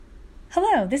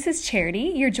Hello, this is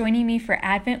Charity. You're joining me for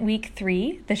Advent Week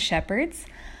 3, The Shepherds.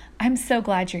 I'm so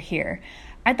glad you're here.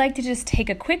 I'd like to just take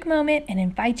a quick moment and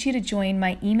invite you to join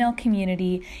my email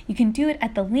community. You can do it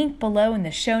at the link below in the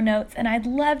show notes, and I'd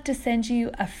love to send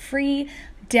you a free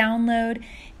download.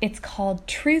 It's called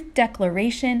Truth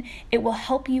Declaration. It will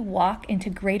help you walk into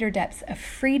greater depths of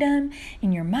freedom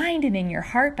in your mind and in your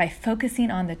heart by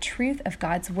focusing on the truth of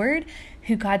God's Word,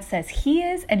 who God says He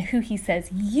is and who He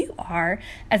says you are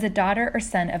as a daughter or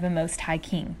son of a Most High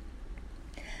King.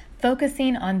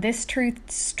 Focusing on this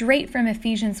truth straight from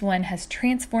Ephesians 1 has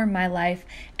transformed my life,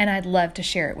 and I'd love to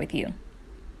share it with you.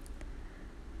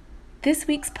 This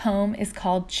week's poem is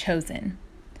called Chosen.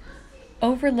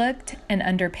 Overlooked and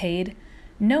underpaid,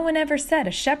 no one ever said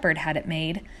a shepherd had it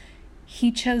made.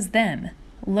 He chose them,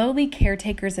 lowly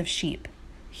caretakers of sheep.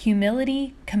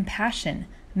 Humility, compassion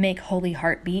make holy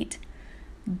heart beat.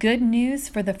 Good news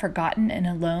for the forgotten and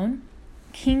alone.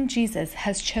 King Jesus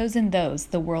has chosen those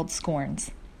the world scorns.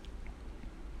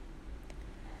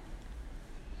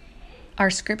 Our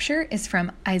scripture is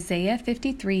from Isaiah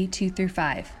 53,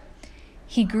 2-5.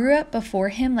 He grew up before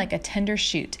him like a tender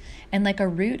shoot, and like a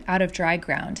root out of dry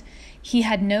ground. He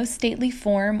had no stately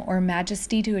form or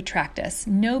majesty to attract us,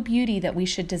 no beauty that we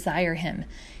should desire him.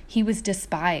 He was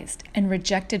despised and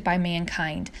rejected by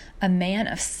mankind, a man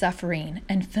of suffering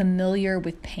and familiar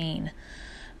with pain.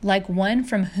 Like one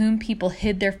from whom people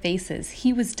hid their faces,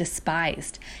 he was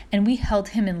despised, and we held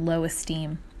him in low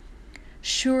esteem.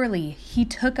 Surely he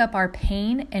took up our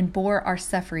pain and bore our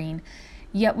suffering,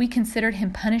 yet we considered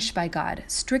him punished by God,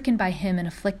 stricken by him and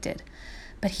afflicted.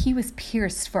 But he was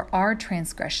pierced for our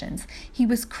transgressions. He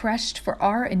was crushed for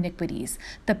our iniquities.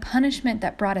 The punishment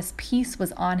that brought us peace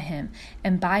was on him,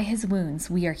 and by his wounds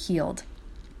we are healed.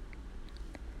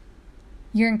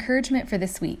 Your encouragement for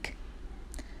this week.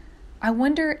 I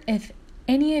wonder if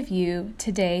any of you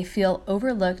today feel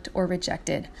overlooked or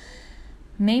rejected.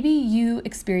 Maybe you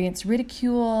experienced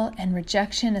ridicule and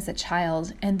rejection as a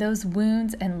child, and those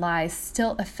wounds and lies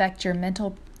still affect your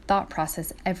mental thought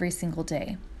process every single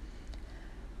day.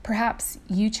 Perhaps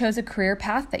you chose a career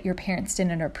path that your parents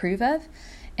didn't approve of,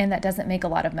 and that doesn't make a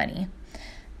lot of money,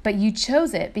 but you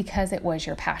chose it because it was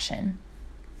your passion.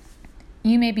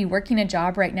 You may be working a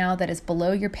job right now that is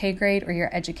below your pay grade or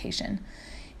your education.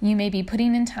 You may be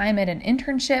putting in time at an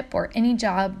internship or any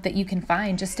job that you can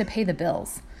find just to pay the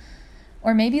bills.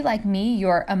 Or maybe like me,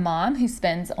 you're a mom who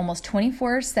spends almost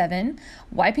 24/7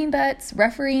 wiping butts,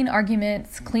 refereeing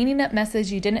arguments, cleaning up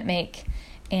messes you didn't make,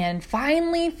 and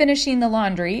finally finishing the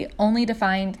laundry only to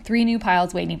find 3 new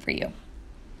piles waiting for you.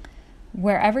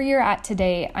 Wherever you're at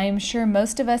today, I am sure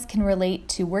most of us can relate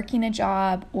to working a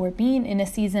job or being in a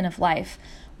season of life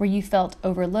where you felt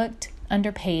overlooked,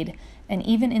 underpaid, and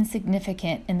even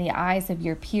insignificant in the eyes of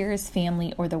your peers,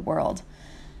 family, or the world.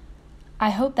 I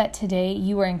hope that today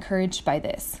you are encouraged by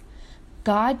this.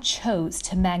 God chose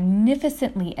to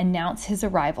magnificently announce his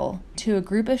arrival to a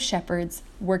group of shepherds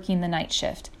working the night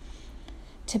shift.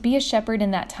 To be a shepherd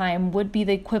in that time would be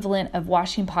the equivalent of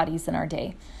washing potties in our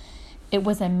day. It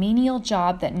was a menial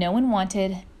job that no one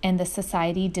wanted and the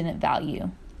society didn't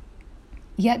value.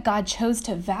 Yet God chose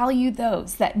to value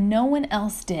those that no one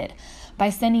else did by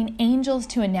sending angels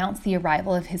to announce the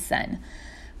arrival of his son.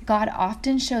 God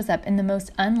often shows up in the most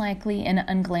unlikely and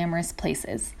unglamorous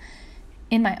places.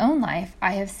 In my own life,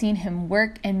 I have seen him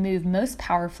work and move most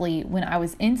powerfully when I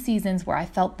was in seasons where I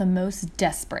felt the most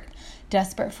desperate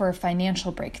for a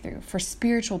financial breakthrough, for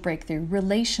spiritual breakthrough,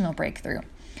 relational breakthrough.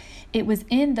 It was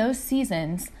in those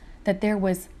seasons that there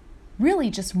was really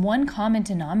just one common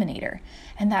denominator,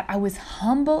 and that I was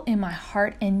humble in my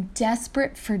heart and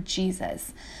desperate for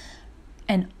Jesus.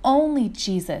 And only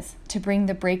Jesus to bring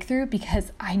the breakthrough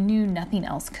because I knew nothing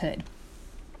else could.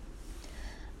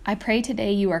 I pray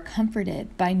today you are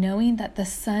comforted by knowing that the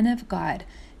Son of God,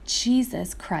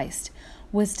 Jesus Christ,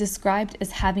 was described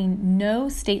as having no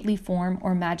stately form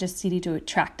or majesty to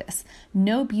attract us,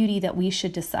 no beauty that we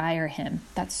should desire him.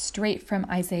 That's straight from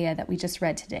Isaiah that we just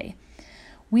read today.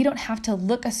 We don't have to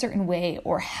look a certain way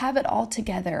or have it all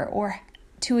together or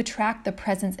to attract the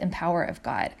presence and power of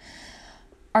God.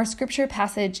 Our scripture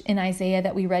passage in Isaiah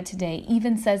that we read today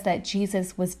even says that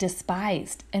Jesus was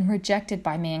despised and rejected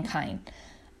by mankind,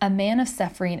 a man of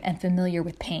suffering and familiar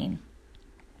with pain.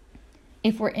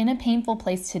 If we're in a painful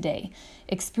place today,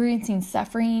 experiencing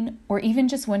suffering, or even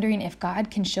just wondering if God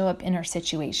can show up in our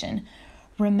situation,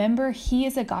 remember he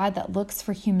is a God that looks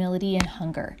for humility and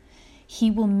hunger. He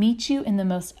will meet you in the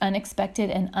most unexpected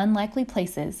and unlikely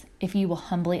places if you will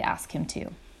humbly ask him to.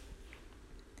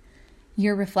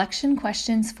 Your reflection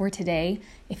questions for today,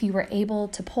 if you were able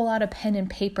to pull out a pen and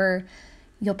paper,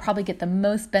 You'll probably get the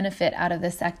most benefit out of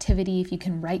this activity if you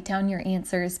can write down your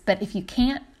answers. But if you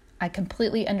can't, I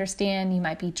completely understand. You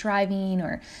might be driving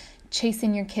or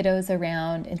chasing your kiddos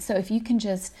around. And so if you can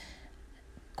just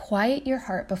quiet your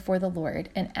heart before the Lord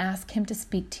and ask Him to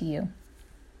speak to you,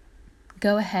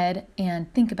 go ahead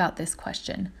and think about this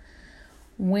question.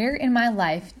 Where in my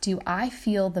life do I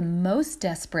feel the most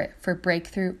desperate for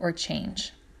breakthrough or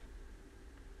change?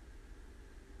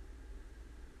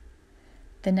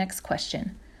 The next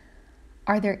question.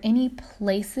 Are there any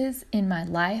places in my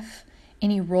life,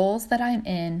 any roles that I'm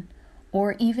in,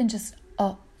 or even just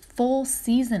a full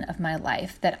season of my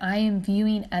life that I am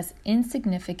viewing as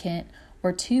insignificant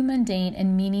or too mundane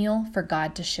and menial for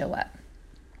God to show up?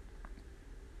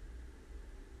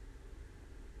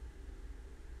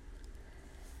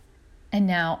 And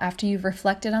now, after you've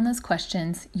reflected on those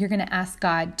questions, you're going to ask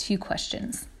God 2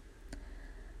 questions.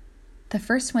 The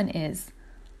first one is,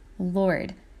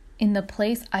 Lord, in the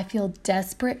place I feel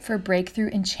desperate for breakthrough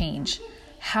and change,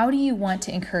 how do you want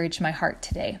to encourage my heart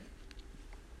today?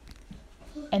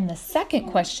 And the second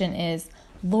question is,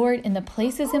 Lord, in the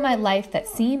places in my life that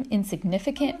seem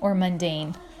insignificant or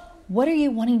mundane, what are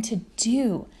you wanting to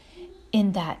do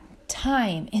in that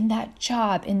time, in that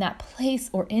job, in that place,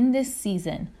 or in this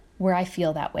season where I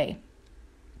feel that way?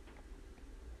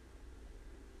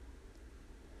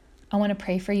 I want to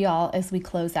pray for y'all as we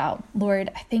close out.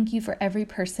 Lord, I thank you for every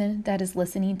person that is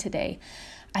listening today.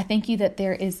 I thank you that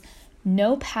there is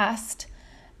no past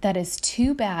that is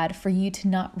too bad for you to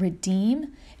not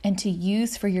redeem and to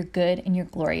use for your good and your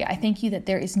glory. I thank you that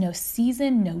there is no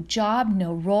season, no job,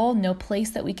 no role, no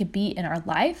place that we could be in our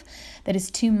life that is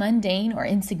too mundane or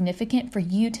insignificant for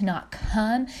you to not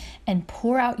come and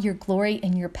pour out your glory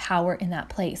and your power in that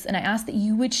place. And I ask that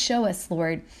you would show us,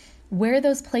 Lord, where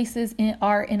those places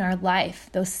are in our life,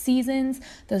 those seasons,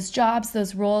 those jobs,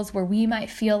 those roles where we might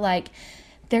feel like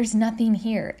there's nothing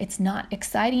here. It's not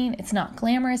exciting. It's not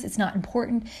glamorous. It's not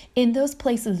important. In those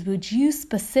places, would you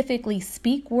specifically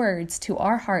speak words to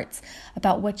our hearts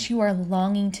about what you are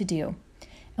longing to do?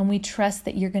 And we trust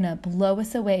that you're going to blow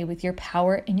us away with your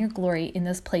power and your glory in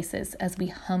those places as we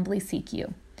humbly seek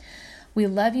you. We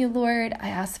love you, Lord. I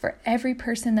ask for every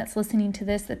person that's listening to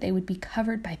this that they would be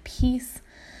covered by peace.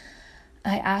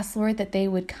 I ask, Lord, that they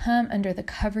would come under the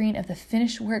covering of the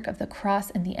finished work of the cross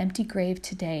and the empty grave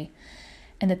today,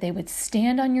 and that they would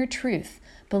stand on your truth,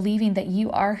 believing that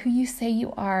you are who you say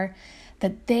you are,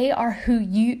 that they are who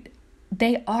you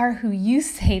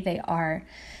say they are,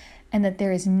 and that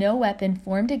there is no weapon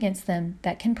formed against them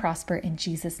that can prosper in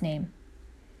Jesus' name.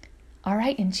 All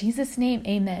right, in Jesus' name,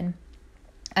 amen.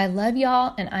 I love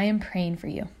y'all, and I am praying for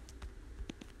you.